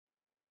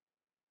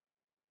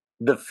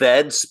The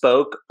Fed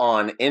spoke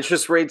on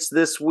interest rates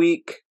this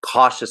week.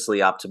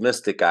 Cautiously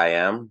optimistic, I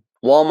am.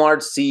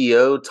 Walmart's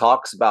CEO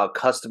talks about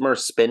customer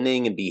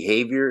spending and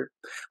behavior.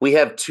 We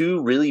have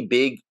two really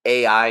big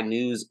AI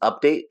news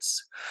updates.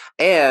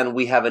 And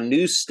we have a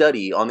new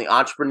study on the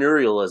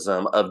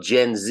entrepreneurialism of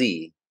Gen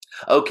Z.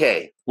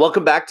 Okay,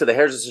 welcome back to the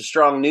Hairdresser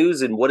Strong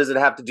News. And what does it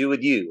have to do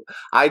with you?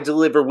 I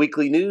deliver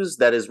weekly news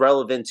that is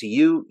relevant to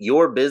you,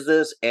 your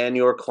business, and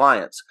your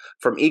clients.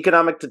 From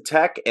economic to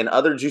tech and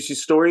other juicy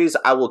stories,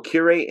 I will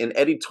curate and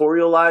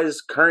editorialize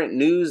current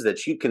news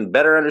that you can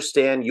better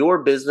understand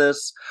your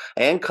business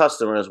and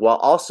customers while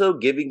also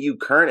giving you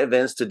current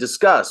events to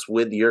discuss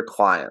with your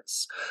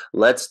clients.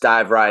 Let's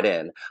dive right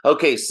in.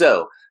 Okay,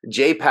 so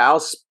Jay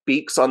Powell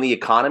speaks on the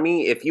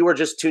economy. If you are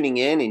just tuning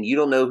in and you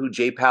don't know who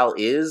Jay Powell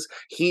is,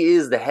 he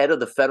is the head of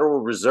the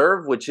Federal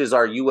Reserve, which is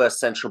our U.S.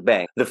 central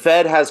bank. The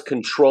Fed has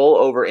control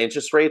over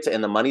interest rates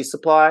and the money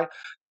supply.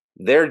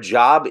 Their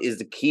job is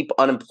to keep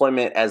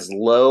unemployment as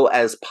low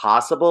as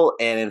possible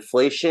and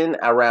inflation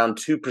around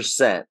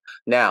 2%.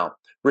 Now,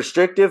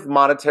 restrictive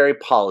monetary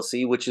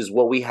policy, which is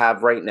what we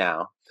have right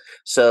now.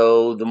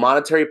 So the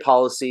monetary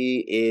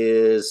policy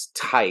is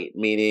tight,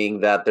 meaning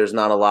that there's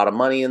not a lot of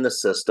money in the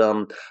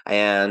system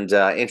and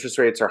interest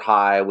rates are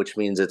high, which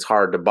means it's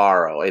hard to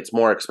borrow. It's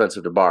more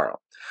expensive to borrow.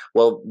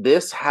 Well,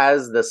 this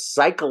has the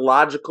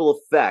psychological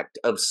effect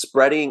of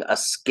spreading a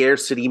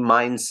scarcity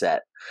mindset.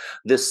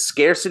 This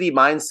scarcity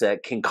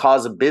mindset can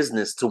cause a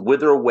business to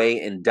wither away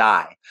and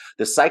die.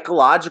 The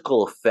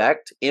psychological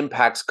effect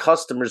impacts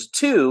customers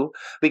too,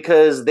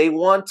 because they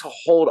want to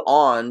hold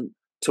on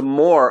to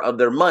more of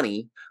their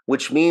money,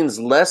 which means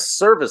less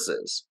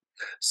services.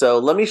 So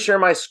let me share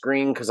my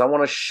screen because I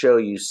want to show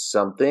you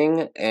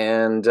something.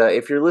 And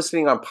if you're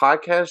listening on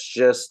podcast,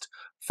 just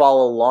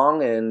follow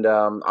along and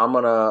I'm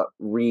going to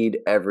read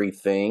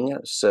everything.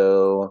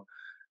 So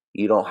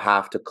you don't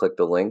have to click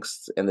the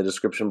links in the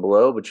description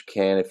below, but you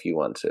can if you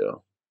want to.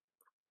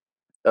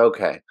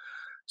 Okay.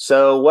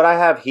 So what I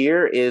have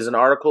here is an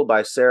article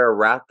by Sarah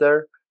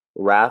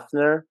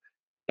Rathner,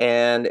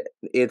 and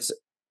it's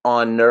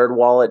on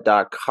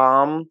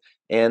nerdwallet.com.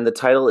 And the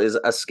title is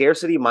A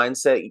Scarcity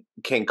Mindset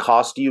Can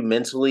Cost You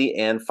Mentally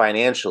and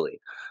Financially.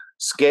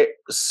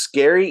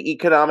 Scary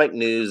economic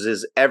news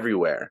is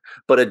everywhere,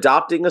 but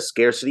adopting a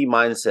scarcity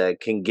mindset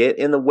can get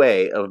in the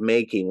way of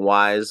making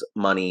wise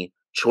money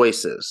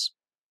choices.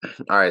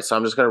 All right, so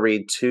I'm just going to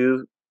read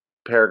two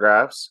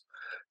paragraphs.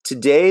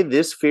 Today,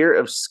 this fear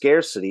of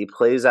scarcity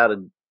plays out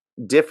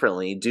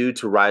differently due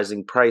to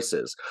rising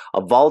prices,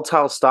 a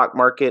volatile stock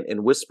market,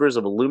 and whispers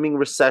of a looming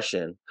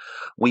recession.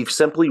 We've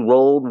simply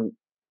rolled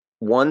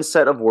one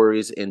set of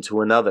worries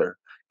into another,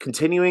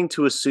 continuing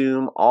to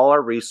assume all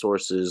our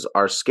resources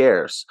are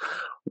scarce,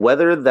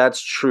 whether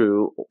that's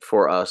true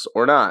for us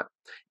or not.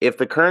 If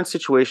the current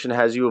situation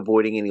has you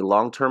avoiding any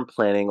long-term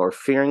planning or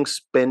fearing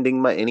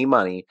spending any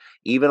money,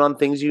 even on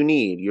things you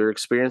need, you're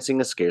experiencing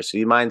a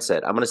scarcity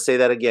mindset. I'm going to say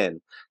that again.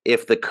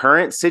 If the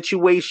current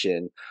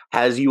situation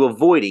has you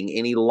avoiding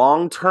any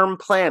long-term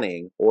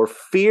planning or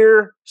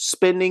fear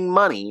spending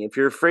money, if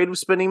you're afraid of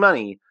spending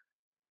money,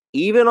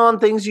 even on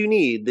things you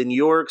need, then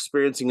you're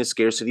experiencing a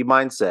scarcity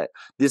mindset.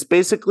 This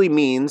basically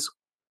means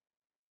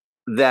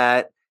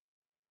that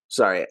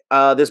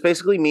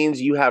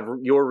you have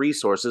your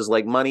resources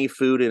like money,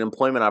 food, and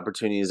employment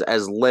opportunities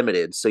as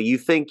limited. So you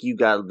think you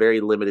got very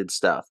limited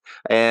stuff.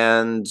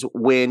 And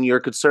when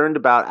you're concerned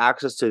about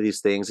access to these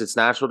things, it's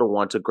natural to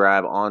want to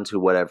grab onto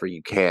whatever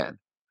you can.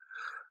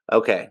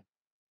 Okay.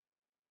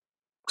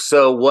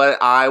 So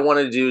what I want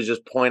to do is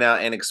just point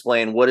out and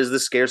explain what is the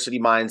scarcity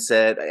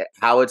mindset,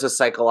 how it's a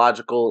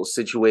psychological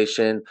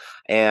situation,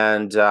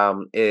 and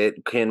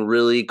it can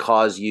really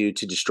cause you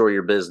to destroy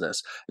your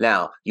business.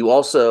 Now,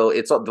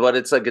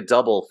 it's like a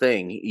double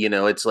thing. You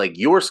know, it's like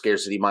your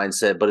scarcity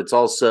mindset, but it's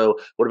also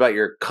what about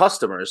your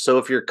customers? So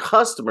if your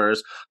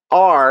customers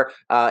are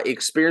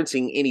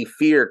experiencing any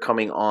fear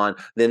coming on,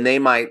 then they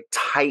might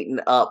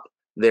tighten up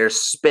their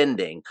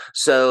spending.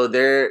 So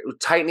they're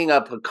tightening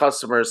up a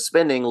customer's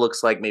spending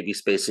looks like maybe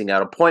spacing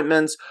out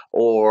appointments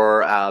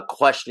or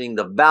questioning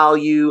the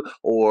value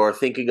or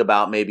thinking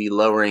about maybe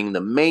lowering the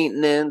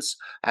maintenance.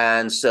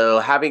 And so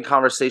having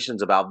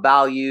conversations about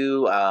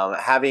value,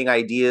 having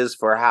ideas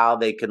for how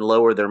they can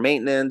lower their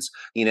maintenance.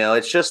 You know,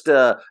 it's just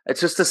a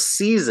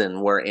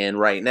season we're in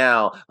right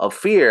now of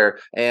fear.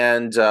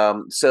 And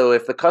so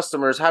if the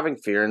customer is having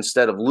fear,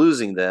 instead of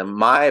losing them,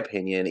 my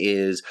opinion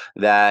is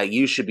that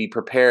you should be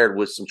prepared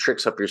with some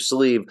tricks up your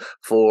sleeve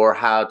for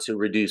how to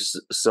reduce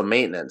some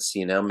maintenance.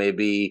 You know,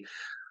 maybe,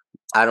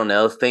 I don't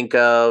know, think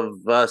of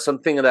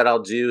something that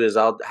I'll do is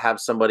I'll have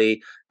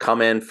somebody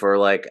come in for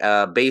like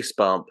a base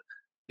bump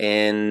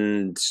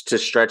and to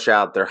stretch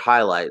out their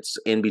highlights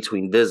in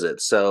between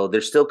visits. So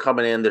they're still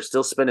coming in, they're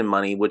still spending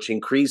money, which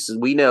increases,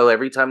 we know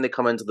every time they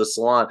come into the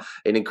salon,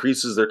 it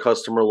increases their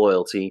customer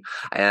loyalty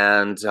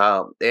and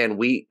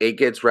it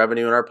gets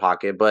revenue in our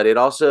pocket, but it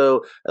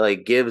also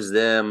like gives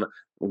them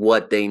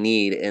what they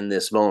need in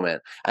this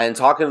moment. And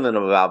talking to them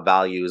about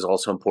value is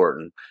also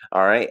important.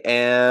 All right.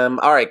 And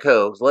all right,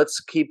 Co, let's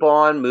keep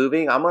on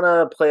moving. I'm going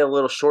to play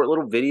a short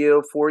little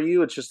video for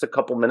you. It's just a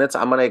couple minutes.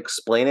 I'm going to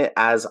explain it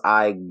as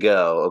I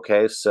go.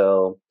 Okay.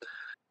 So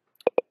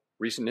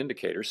recent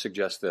indicators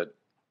suggest that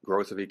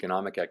growth of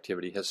economic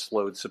activity has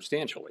slowed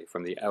substantially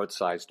from the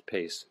outsized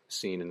pace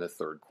seen in the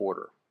third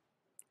quarter.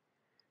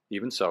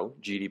 Even so,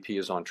 GDP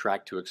is on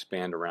track to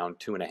expand around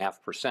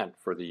 2.5%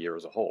 for the year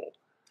as a whole,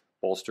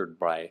 bolstered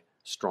by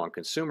strong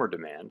consumer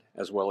demand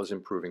as well as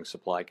improving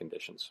supply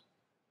conditions.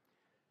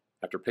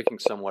 After picking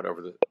up somewhat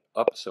over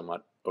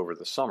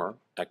the summer,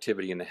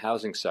 activity in the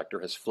housing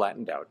sector has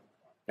flattened out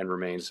and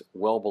remains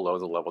well below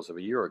the levels of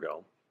a year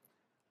ago,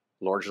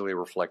 largely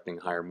reflecting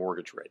higher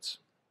mortgage rates.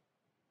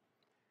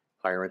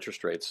 Higher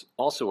interest rates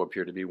also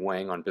appear to be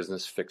weighing on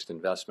business fixed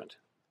investment.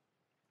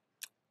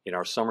 In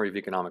our summary of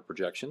economic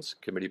projections,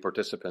 committee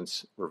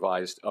participants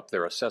revised up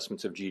their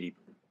assessments of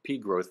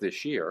GDP growth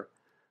this year,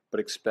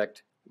 but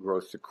expect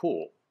growth to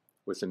cool,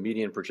 with the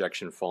median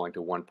projection falling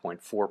to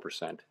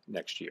 1.4%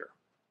 next year.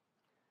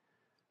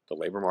 The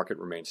labor market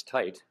remains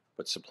tight,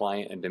 but supply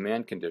and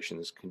demand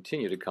conditions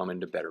continue to come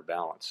into better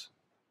balance.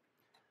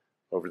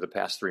 Over the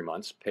past 3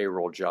 months,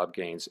 payroll job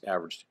gains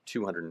averaged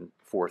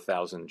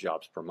 204,000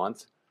 jobs per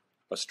month,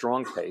 a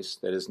strong pace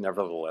that is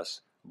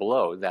nevertheless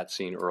below that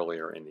seen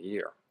earlier in the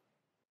year.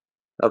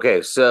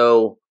 okay,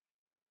 so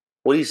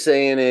what he's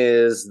saying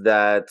is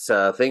that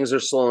things are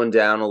slowing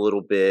down a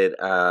little bit.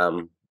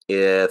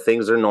 Yeah,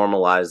 things are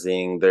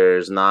normalizing.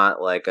 There's not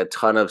like a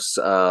ton of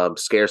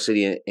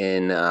scarcity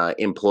in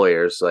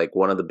employers. Like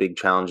one of the big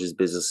challenges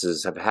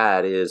businesses have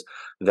had is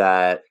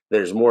that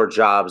there's more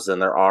jobs than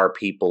there are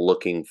people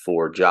looking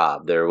for a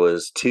job. There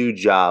was 2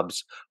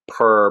 jobs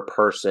per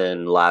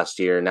person last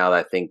year. Now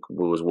I think it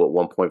was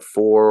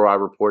 1.4 I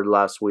reported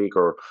last week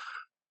or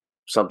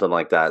something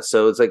like that.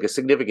 So it's like a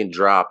significant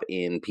drop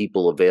in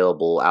people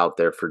available out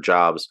there for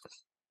jobs.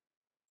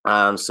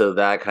 So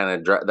that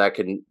kind of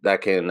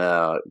that can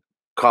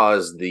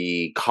cause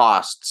the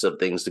costs of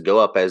things to go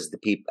up as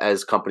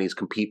as companies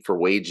compete for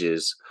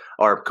wages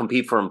or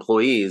compete for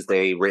employees.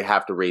 They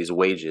have to raise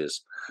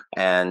wages,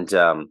 and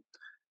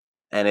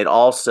it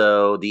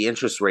also the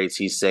interest rates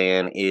he's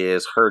saying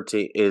is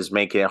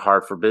making it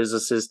hard for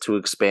businesses to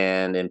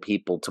expand and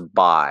people to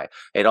buy.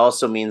 It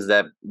also means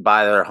that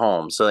buy their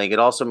homes. So like it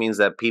also means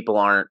that people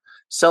aren't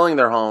selling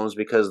their homes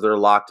because they're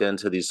locked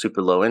into these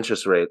super low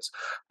interest rates,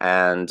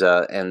 and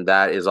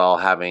that is all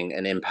having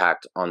an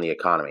impact on the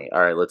economy. All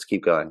right, let's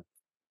keep going.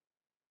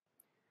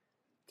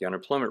 The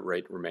unemployment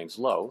rate remains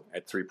low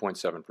at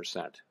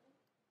 3.7%.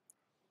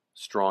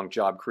 Strong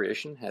job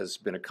creation has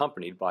been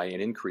accompanied by an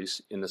increase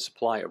in the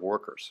supply of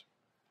workers.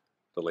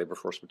 The labor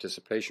force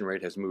participation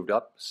rate has moved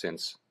up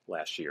since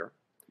last year,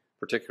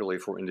 particularly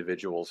for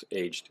individuals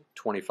aged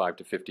 25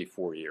 to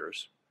 54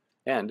 years,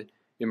 and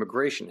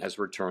immigration has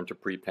returned to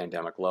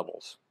pre-pandemic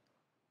levels.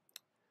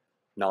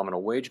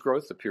 Nominal wage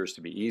growth appears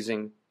to be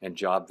easing, and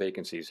job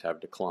vacancies have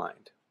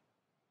declined.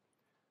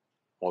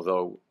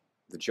 Although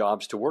the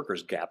jobs to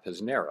workers gap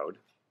has narrowed,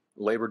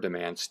 labor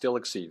demand still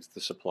exceeds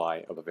the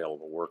supply of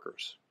available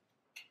workers.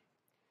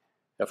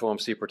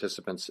 FOMC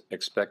participants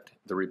expect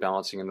the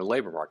rebalancing in the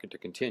labor market to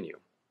continue,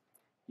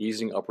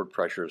 easing upward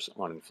pressures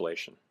on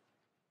inflation.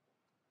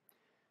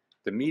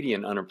 The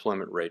median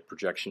unemployment rate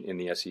projection in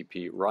the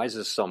SEP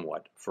rises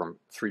somewhat from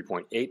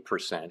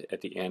 3.8%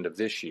 at the end of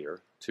this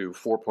year to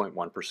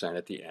 4.1%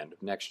 at the end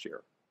of next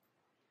year.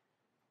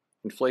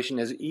 Inflation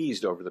has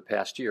eased over the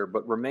past year,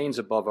 but remains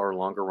above our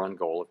longer-run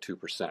goal of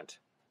 2%.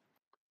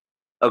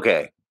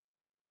 Okay.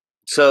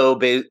 So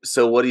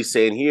what he's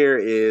saying here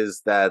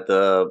is that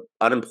the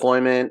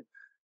unemployment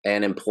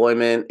and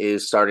employment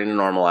is starting to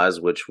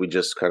normalize, which we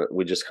just kind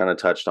of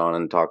touched on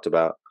and talked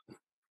about,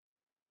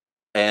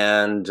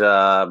 and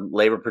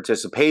labor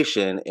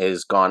participation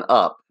is gone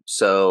up.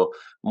 So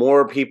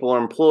more people are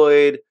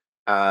employed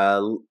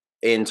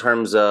in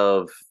terms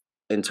of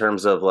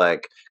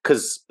like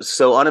because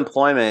so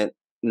unemployment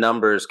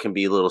numbers can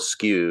be a little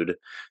skewed,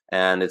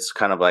 and it's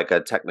kind of like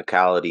a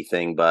technicality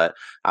thing, but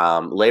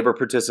labor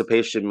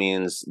participation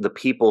means the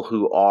people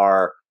who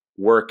are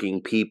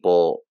working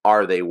people,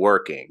 are they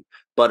working?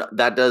 But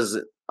that does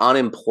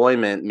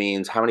unemployment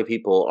means how many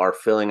people are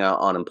filling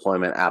out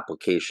unemployment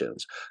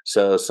applications.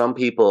 So some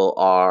people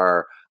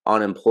are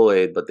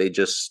unemployed, but they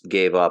just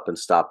gave up and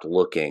stopped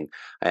looking.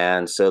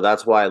 And so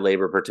that's why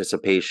labor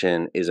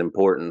participation is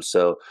important.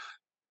 So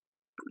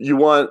you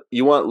want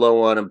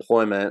low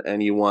unemployment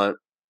and you want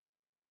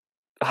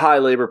high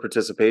labor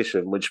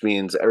participation, which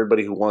means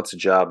everybody who wants a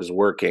job is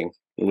working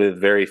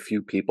with very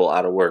few people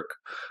out of work.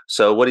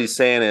 So what he's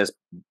saying is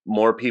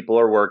more people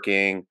are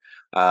working,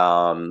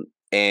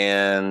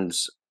 and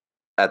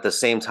at the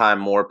same time,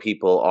 more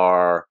people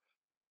are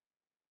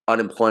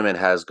unemployment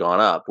has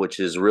gone up, which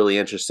is really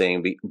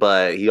interesting.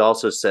 But he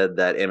also said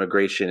that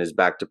immigration is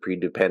back to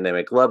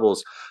pre-pandemic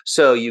levels.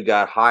 So you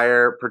got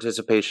higher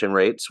participation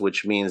rates,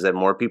 which means that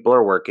more people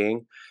are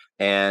working,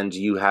 and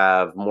you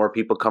have more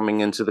people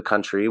coming into the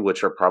country,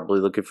 which are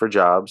probably looking for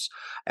jobs,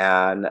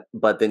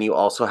 but then you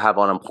also have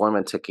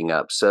unemployment ticking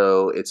up.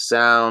 So it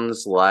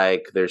sounds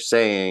like they're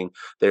saying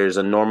there's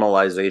a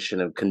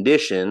normalization of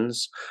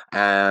conditions,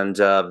 and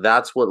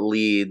that's what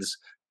leads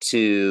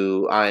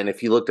to. And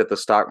if you looked at the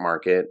stock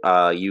market,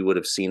 you would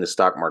have seen the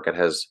stock market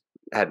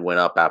had went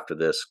up after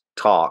this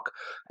talk,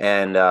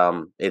 and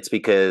it's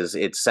because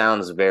it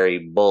sounds very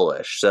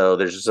bullish. So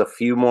there's just a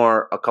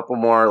couple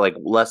more, like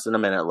less than a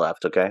minute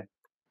left. Okay.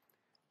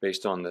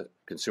 Based on the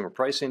Consumer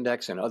Price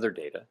Index and other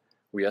data,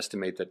 we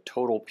estimate that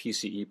total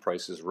PCE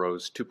prices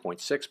rose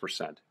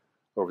 2.6%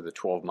 over the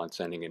 12 months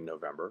ending in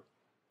November,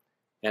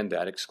 and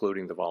that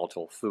excluding the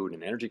volatile food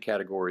and energy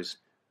categories,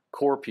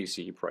 core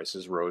PCE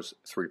prices rose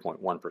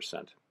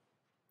 3.1%.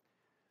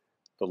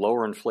 The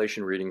lower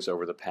inflation readings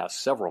over the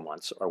past several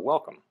months are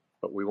welcome,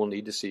 but we will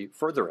need to see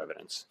further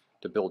evidence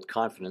to build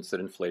confidence that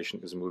inflation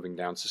is moving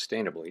down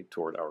sustainably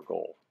toward our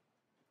goal.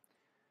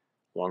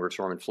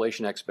 Longer-term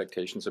inflation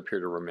expectations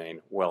appear to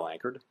remain well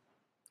anchored,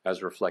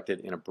 as reflected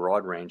in a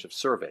broad range of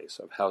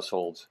surveys of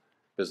households,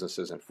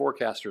 businesses, and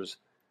forecasters,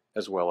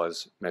 as well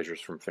as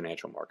measures from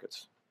financial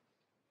markets.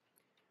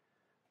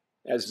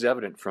 As is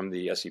evident from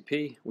the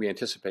SEP, we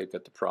anticipate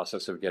that the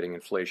process of getting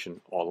inflation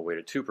all the way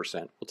to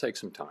 2% will take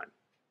some time.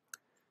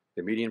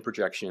 The median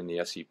projection in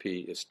the SEP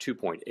is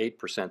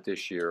 2.8%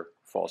 this year,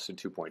 falls to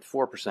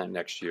 2.4%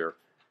 next year,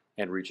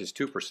 and reaches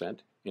 2%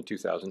 in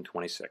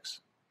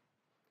 2026.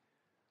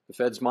 The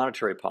Fed's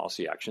monetary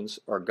policy actions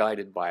are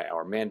guided by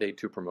our mandate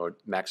to promote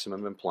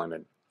maximum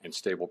employment and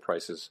stable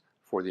prices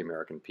for the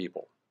American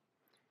people.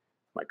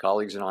 My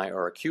colleagues and I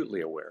are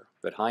acutely aware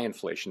that high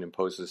inflation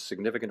imposes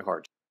significant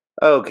hardship.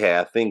 Okay,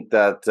 I think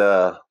that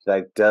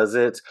does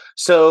it.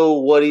 So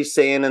what he's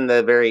saying in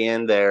the very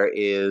end there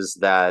is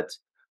that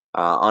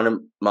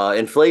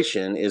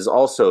inflation is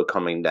also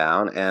coming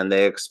down, and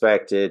they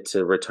expect it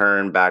to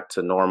return back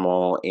to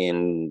normal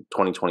in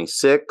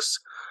 2026.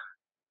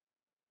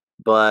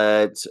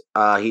 But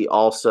he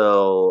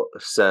also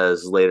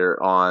says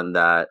later on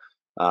that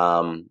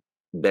um,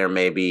 there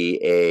may be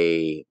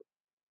a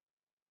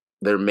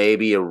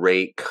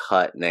rate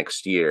cut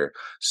next year.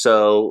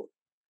 So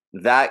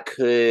that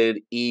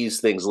could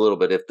ease things a little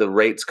bit. If the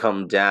rates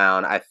come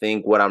down, I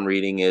think what I'm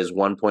reading is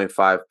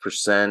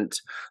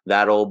 1.5%.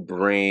 That'll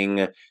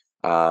bring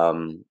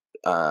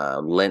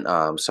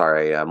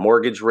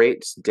mortgage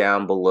rates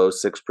down below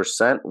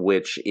 6%,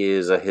 which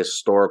is a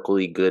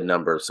historically good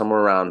number.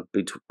 Somewhere around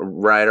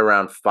right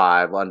around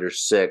 5, under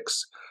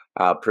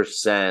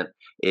 6%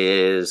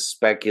 is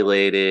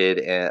speculated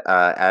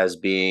as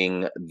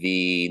being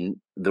the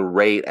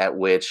rate at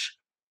which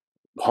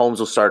homes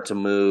will start to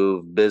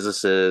move.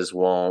 Businesses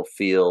won't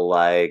feel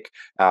like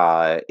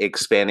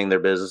expanding their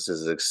business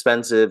is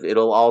expensive.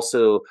 It'll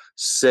also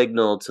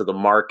signal to the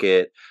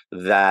market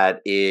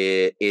that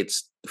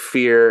it's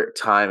fear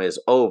time is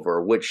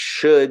over, which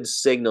should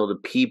signal to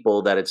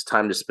people that it's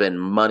time to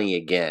spend money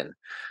again.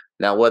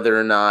 Now, whether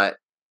or not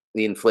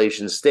the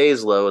inflation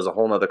stays low is a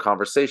whole nother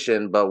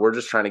conversation, but we're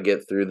just trying to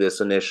get through this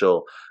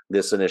initial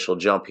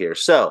jump here.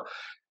 So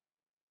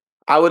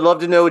I would love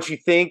to know what you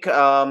think.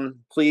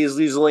 Please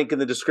leave a link in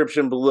the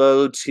description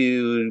below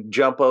to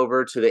jump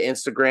over to the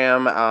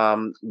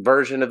Instagram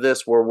version of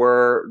this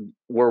where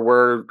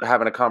we're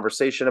having a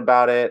conversation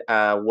about it.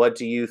 What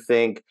do you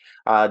think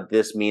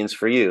this means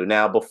for you?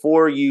 Now,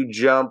 before you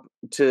jump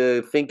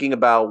to thinking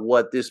about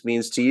what this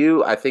means to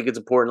you, I think it's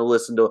important to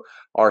listen to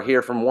or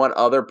hear from one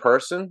other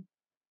person,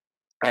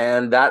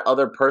 and that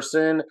other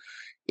person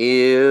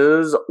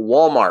is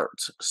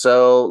Walmart.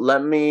 So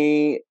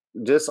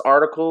this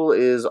article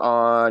is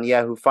on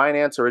Yahoo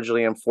Finance,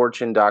 originally on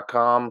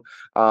Fortune.com.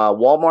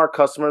 Walmart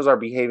customers are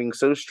behaving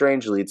so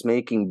strangely, it's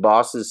making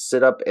bosses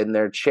sit up in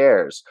their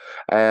chairs.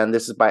 And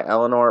this is by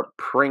Eleanor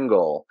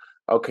Pringle.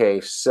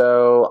 Okay,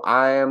 so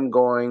I am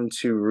going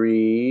to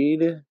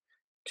read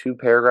 2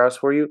 paragraphs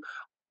for you.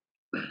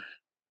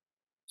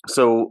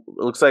 So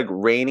it looks like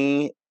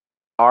Rainey,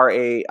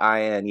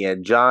 Rain, yeah,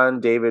 John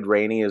David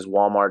Rainey is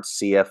Walmart's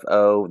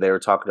CFO. They were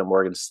talking to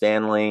Morgan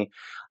Stanley,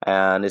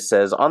 and it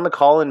says, on the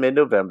call in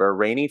mid-November,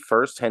 Rainey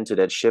first hinted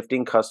at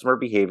shifting customer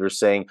behavior,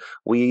 saying,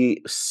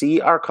 we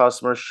see our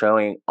customers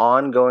showing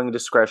ongoing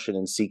discretion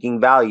and seeking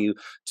value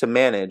to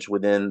manage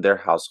within their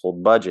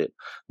household budget.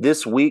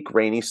 This week,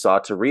 Rainey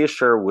sought to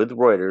reassure with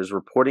Reuters,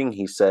 reporting,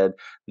 he said,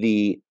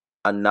 the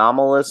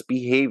anomalous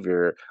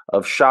behavior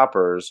of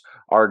shoppers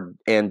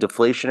and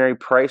deflationary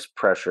price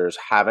pressures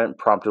haven't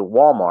prompted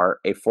Walmart,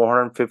 a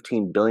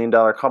 $415 billion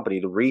company,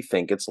 to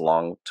rethink its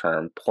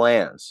long-term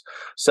plans.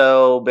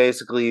 So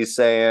basically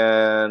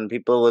saying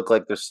people look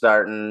like they're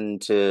starting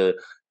to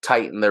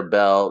tighten their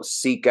belt,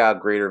 seek out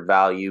greater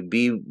value,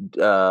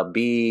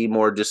 be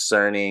more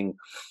discerning.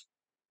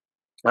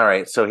 All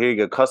right, so here you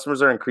go.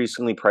 Customers are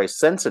increasingly price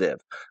sensitive.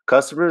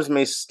 Customers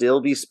may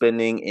still be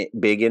spending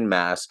big in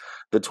mass.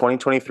 The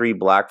 2023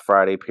 Black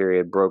Friday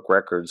period broke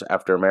records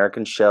after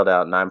Americans shelled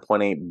out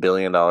 $9.8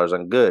 billion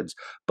on goods,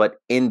 but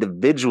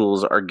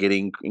individuals are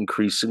getting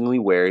increasingly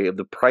wary of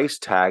the price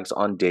tags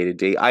on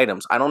day-to-day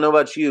items. I don't know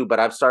about you, but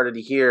I've started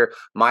to hear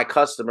my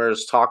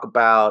customers talk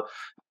about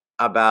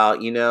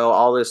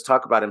all this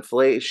talk about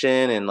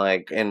inflation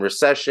and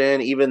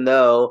recession. Even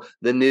though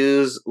the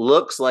news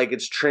looks like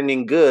it's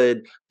trending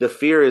good, the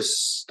fear is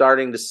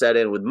starting to set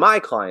in with my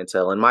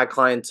clientele, and my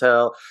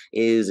clientele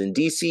is in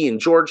DC and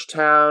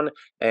Georgetown.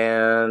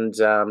 And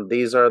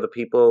these are the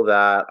people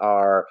that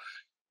are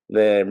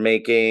they're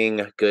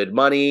making good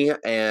money,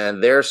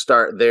 and they're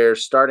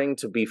starting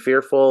to be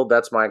fearful.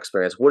 That's my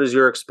experience. What is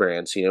your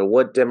experience?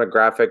 What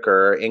demographic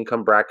or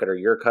income bracket are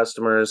your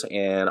customers,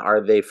 and are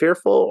they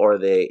fearful or are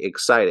they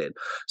excited?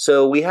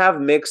 So we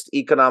have mixed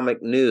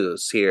economic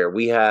news here.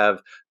 We have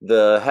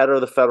the head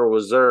of the Federal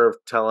Reserve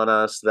telling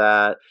us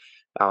that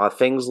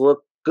things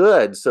look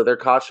good, so they're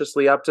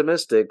cautiously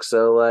optimistic.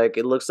 So like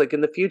it looks like in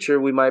the future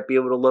we might be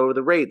able to lower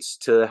the rates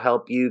to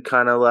help you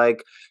kind of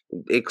like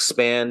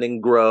expand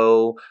and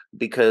grow,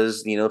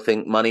 because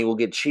think money will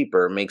get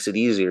cheaper, makes it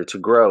easier to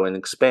grow and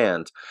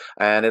expand.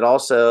 And it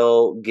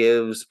also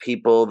gives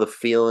people the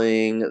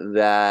feeling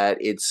that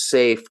it's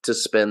safe to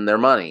spend their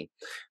money.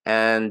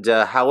 And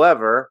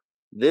however,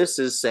 this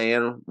is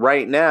saying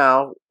right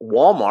now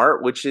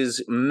Walmart, which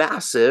is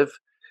massive,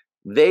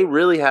 they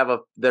really have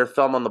their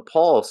thumb on the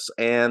pulse,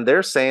 and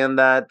they're saying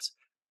that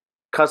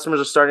customers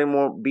are starting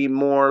to be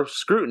more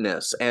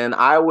scrutinous, and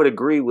I would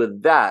agree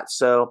with that.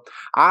 So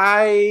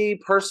I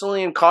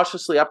personally am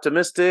cautiously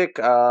optimistic.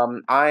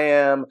 I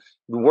am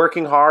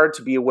working hard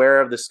to be aware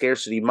of the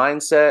scarcity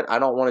mindset. I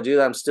don't want to do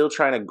that. I'm still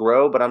trying to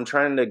grow, but I'm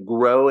trying to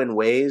grow in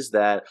ways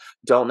that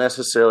don't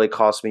necessarily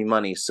cost me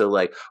money. So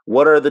like,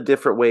 what are the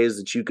different ways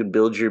that you can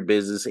build your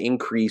business,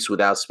 increase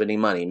without spending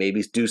money?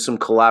 Maybe do some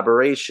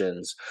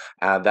collaborations.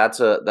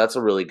 That's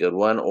a really good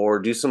one. Or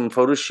do some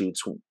photo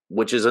shoots,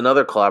 which is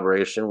another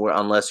collaboration where,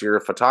 unless you're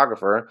a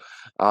photographer.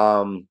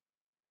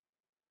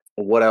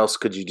 What else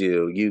could you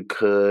do? You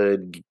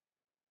could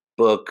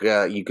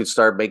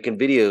start making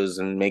videos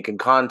and making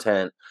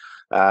content.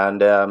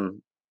 And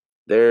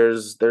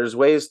there's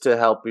ways to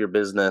help your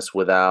business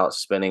without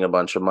spending a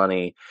bunch of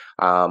money,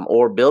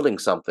 or building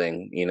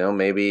something.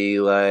 Maybe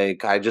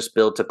like I just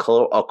built a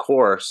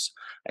course,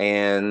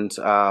 and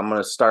I'm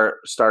gonna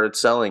started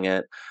selling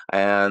it,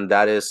 and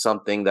that is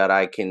something that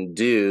I can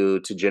do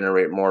to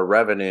generate more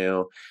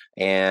revenue,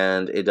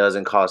 and it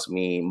doesn't cost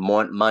me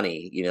more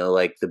money.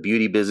 Like the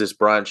beauty business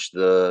brunch,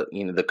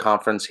 the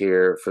conference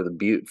here for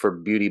for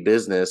beauty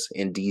business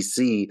in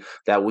DC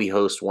that we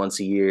host once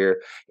a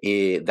year.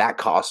 That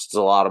costs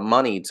a lot of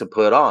money to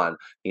put on.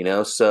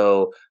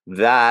 So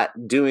that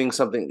doing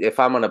something, if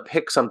I'm going to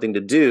pick something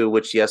to do,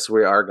 which yes,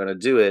 we are going to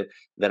do it,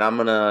 then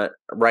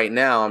right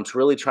now I'm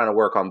really trying to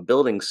work on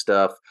building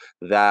stuff.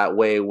 That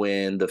way,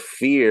 when the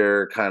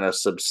fear kind of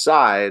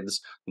subsides,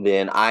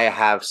 then I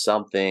have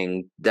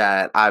something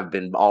that I've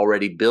been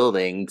already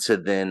building to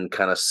then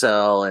kind of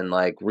sell and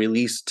like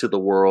release to the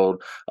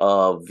world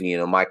of,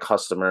 my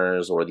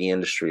customers or the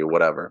industry or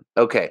whatever.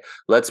 Okay,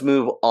 let's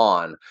move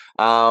on.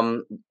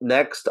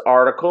 Next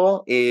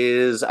article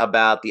is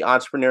about the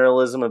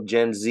entrepreneurialism of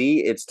Gen Z.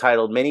 It's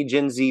titled Many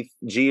Gen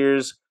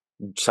Zers.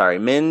 Sorry,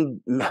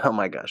 oh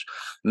my gosh.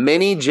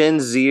 Many Gen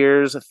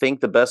Zers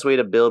think the best way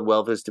to build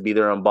wealth is to be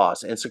their own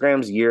boss.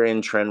 Instagram's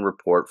year-end trend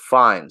report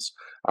finds.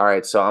 All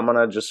right, so I'm going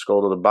to just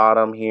scroll to the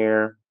bottom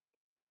here,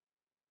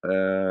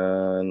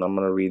 and I'm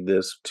going to read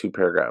this 2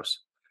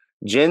 paragraphs.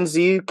 Gen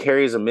Z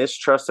carries a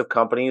mistrust of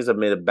companies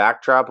amid a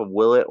backdrop of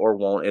will it or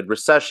won't it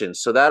recession.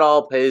 So that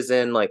all plays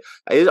in like,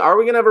 are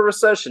we going to have a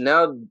recession?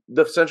 Now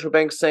the central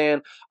bank's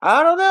saying,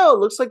 I don't know. It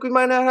looks like we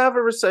might not have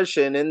a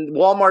recession. And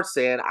Walmart's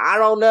saying, I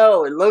don't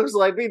know. It looks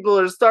like people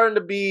are starting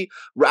to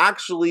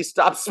actually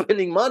stop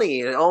spending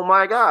money. And oh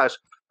my gosh.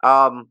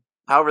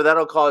 However,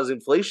 that'll cause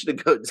inflation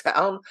to go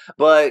down,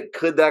 but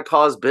could that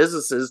cause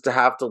businesses to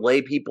have to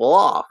lay people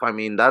off? I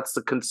mean, that's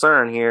the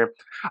concern here.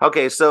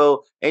 Okay,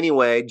 so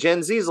anyway,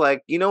 Gen Z's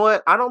like, you know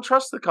what? I don't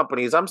trust the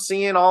companies. I'm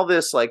seeing all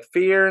this like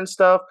fear and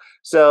stuff.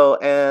 So,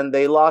 and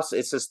they lost,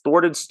 it says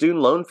thwarted student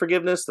loan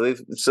forgiveness.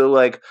 So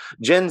like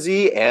Gen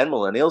Z and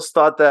millennials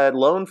thought that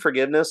loan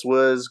forgiveness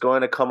was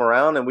going to come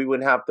around and we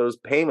wouldn't have those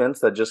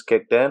payments that just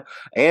kicked in,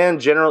 and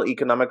general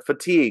economic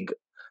fatigue.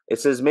 It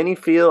says many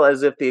feel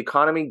as if the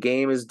economy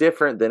game is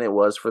different than it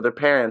was for their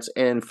parents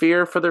and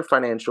fear for their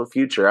financial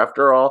future.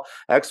 After all,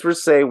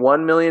 experts say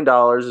 $1 million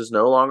is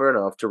no longer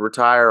enough to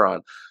retire on.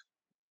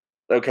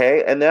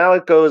 Okay, and now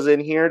it goes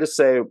in here to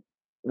say,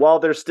 while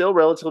they're still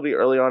relatively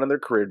early on in their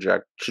career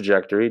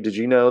trajectory, did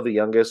you know the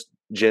youngest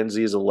Gen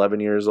Z is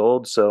 11 years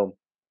old? So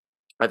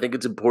I think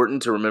it's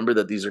important to remember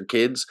that these are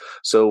kids.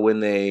 So when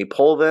they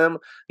poll them,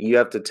 you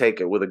have to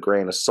take it with a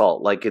grain of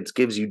salt. Like it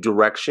gives you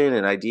direction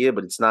and idea,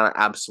 but it's not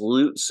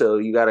absolute. So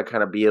you got to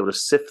kind of be able to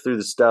sift through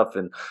the stuff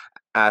and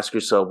ask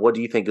yourself, what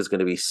do you think is going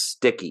to be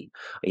sticky?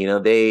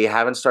 They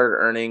haven't started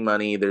earning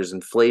money. There's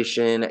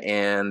inflation,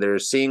 and they're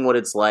seeing what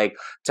it's like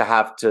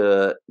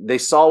they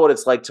saw what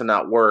it's like to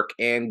not work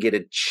and get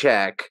a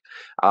check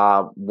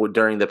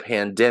during the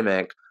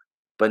pandemic.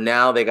 But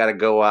now they got to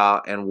go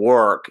out and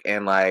work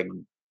and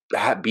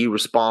be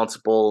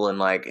responsible,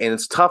 and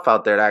it's tough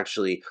out there to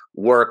actually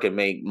work and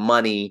make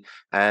money.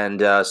 And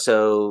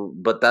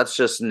but that's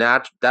just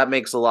that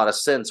makes a lot of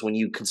sense when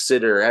you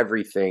consider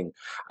everything.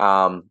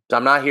 I'm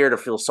not here to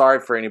feel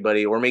sorry for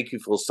anybody or make you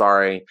feel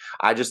sorry.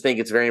 I just think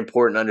it's very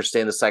important to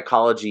understand the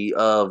psychology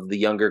of the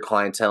younger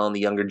clientele and the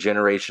younger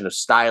generation of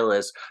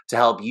stylists to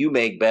help you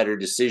make better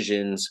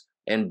decisions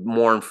and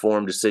more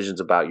informed decisions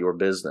about your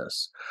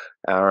business.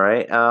 All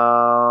right.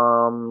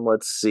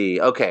 Let's see.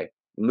 Okay.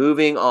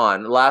 Moving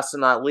on. Last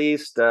and not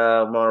least,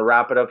 I'm going to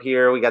wrap it up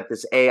here. We got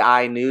this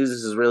AI news.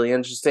 This is really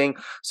interesting.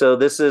 So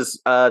this is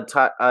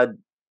a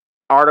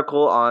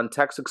article on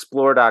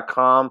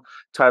textexplore.com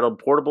titled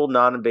Portable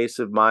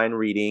Non-Invasive Mind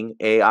Reading,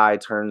 AI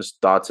Turns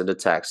Thoughts into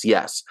Text.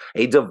 Yes,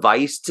 a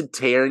device to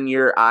turn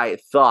your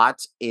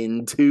thoughts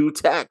into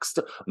text.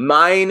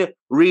 Mind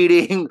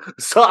reading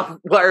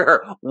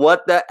software.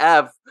 What the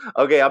F?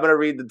 Okay, I'm going to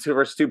read the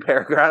first two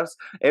paragraphs.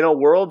 In a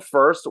world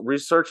first,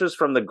 researchers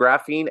from the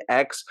Graphene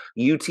X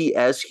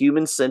UTS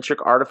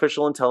Human-Centric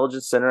Artificial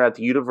Intelligence Center at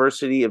the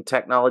University of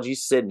Technology,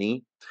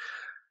 Sydney,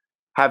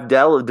 have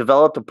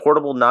developed a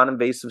portable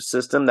non-invasive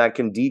system that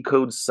can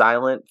decode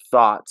silent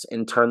thoughts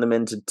and turn them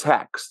into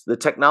text. The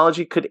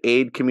technology could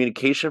aid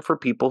communication for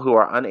people who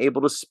are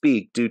unable to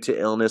speak due to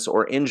illness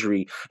or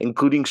injury,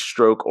 including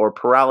stroke or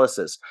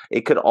paralysis.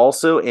 It could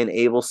also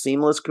enable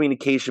seamless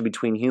communication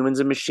between humans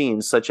and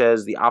machines, such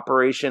as the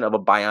operation of a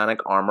bionic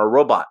arm or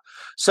robot.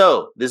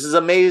 So this is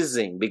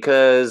amazing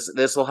because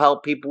this will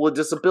help people with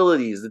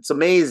disabilities. It's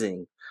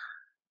amazing.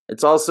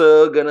 It's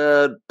also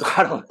gonna,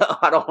 I don't know,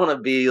 I don't want to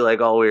be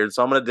all weird,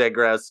 so I'm gonna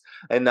digress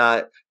and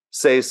not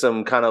say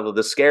some kind of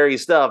the scary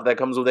stuff that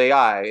comes with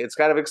AI. It's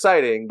kind of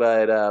exciting,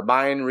 but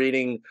mind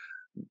reading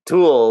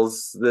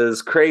tools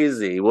is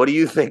crazy. What do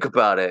you think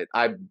about it?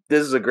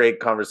 This is a great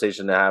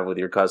conversation to have with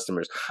your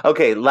customers.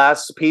 Okay,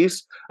 last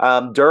piece.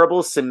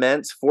 Durable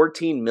cements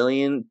 $14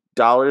 million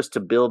to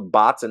build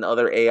bots and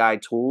other AI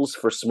tools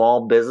for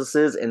small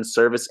businesses and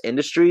service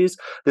industries.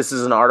 This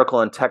is an article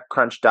on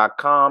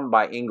TechCrunch.com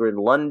by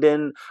Ingrid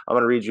London. I'm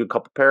going to read you a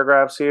couple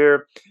paragraphs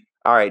here.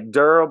 All right,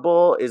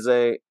 Durable is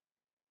a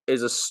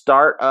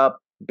startup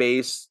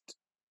based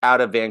out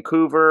of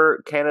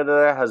Vancouver,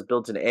 Canada, has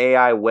built an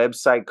AI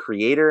website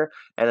creator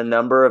and a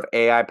number of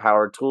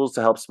AI-powered tools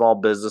to help small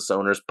business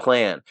owners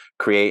plan,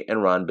 create,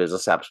 and run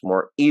business apps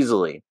more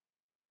easily.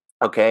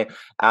 Okay,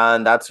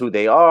 and that's who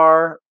they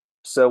are.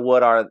 So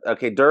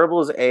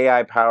Durable is an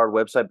AI-powered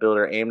website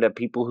builder aimed at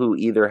people who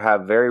either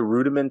have very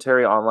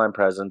rudimentary online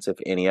presence, if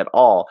any at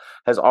all,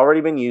 has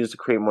already been used to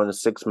create more than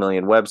 6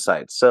 million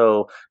websites.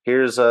 So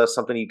here's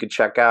something you could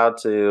check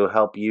out to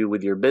help you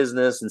with your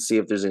business and see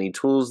if there's any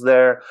tools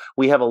there.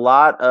 We have a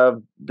lot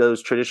of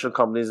those traditional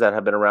companies that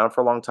have been around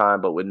for a long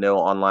time, but with no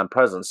online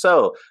presence.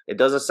 So it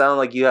doesn't sound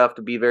like you have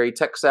to be very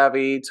tech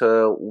savvy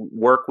to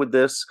work with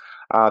this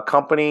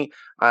company,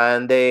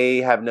 and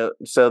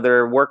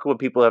they're working with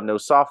people who have no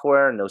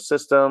software and no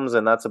systems,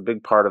 and that's a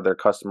big part of their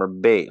customer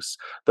base.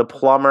 The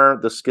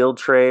plumber, the skilled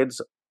trades,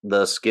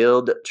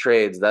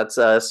 that's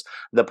us,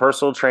 the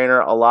personal trainer.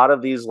 A lot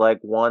of these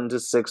 1 to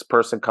 6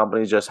 person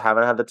companies just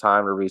haven't had the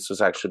time or resources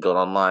to actually build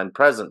online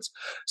presence.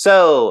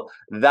 So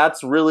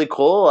that's really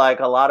cool.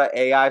 A lot of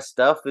AI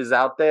stuff is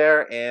out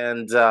there,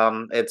 and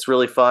it's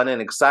really fun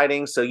and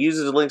exciting. So use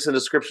the links in the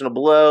description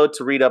below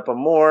to read up on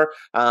more.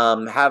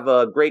 Have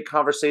a great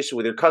conversation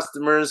with your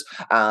customers.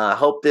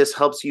 Hope this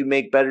helps you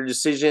make better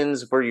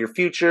decisions for your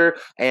future,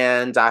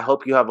 and I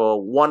hope you have a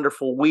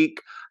wonderful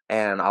week,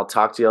 and I'll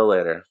talk to you all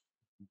later.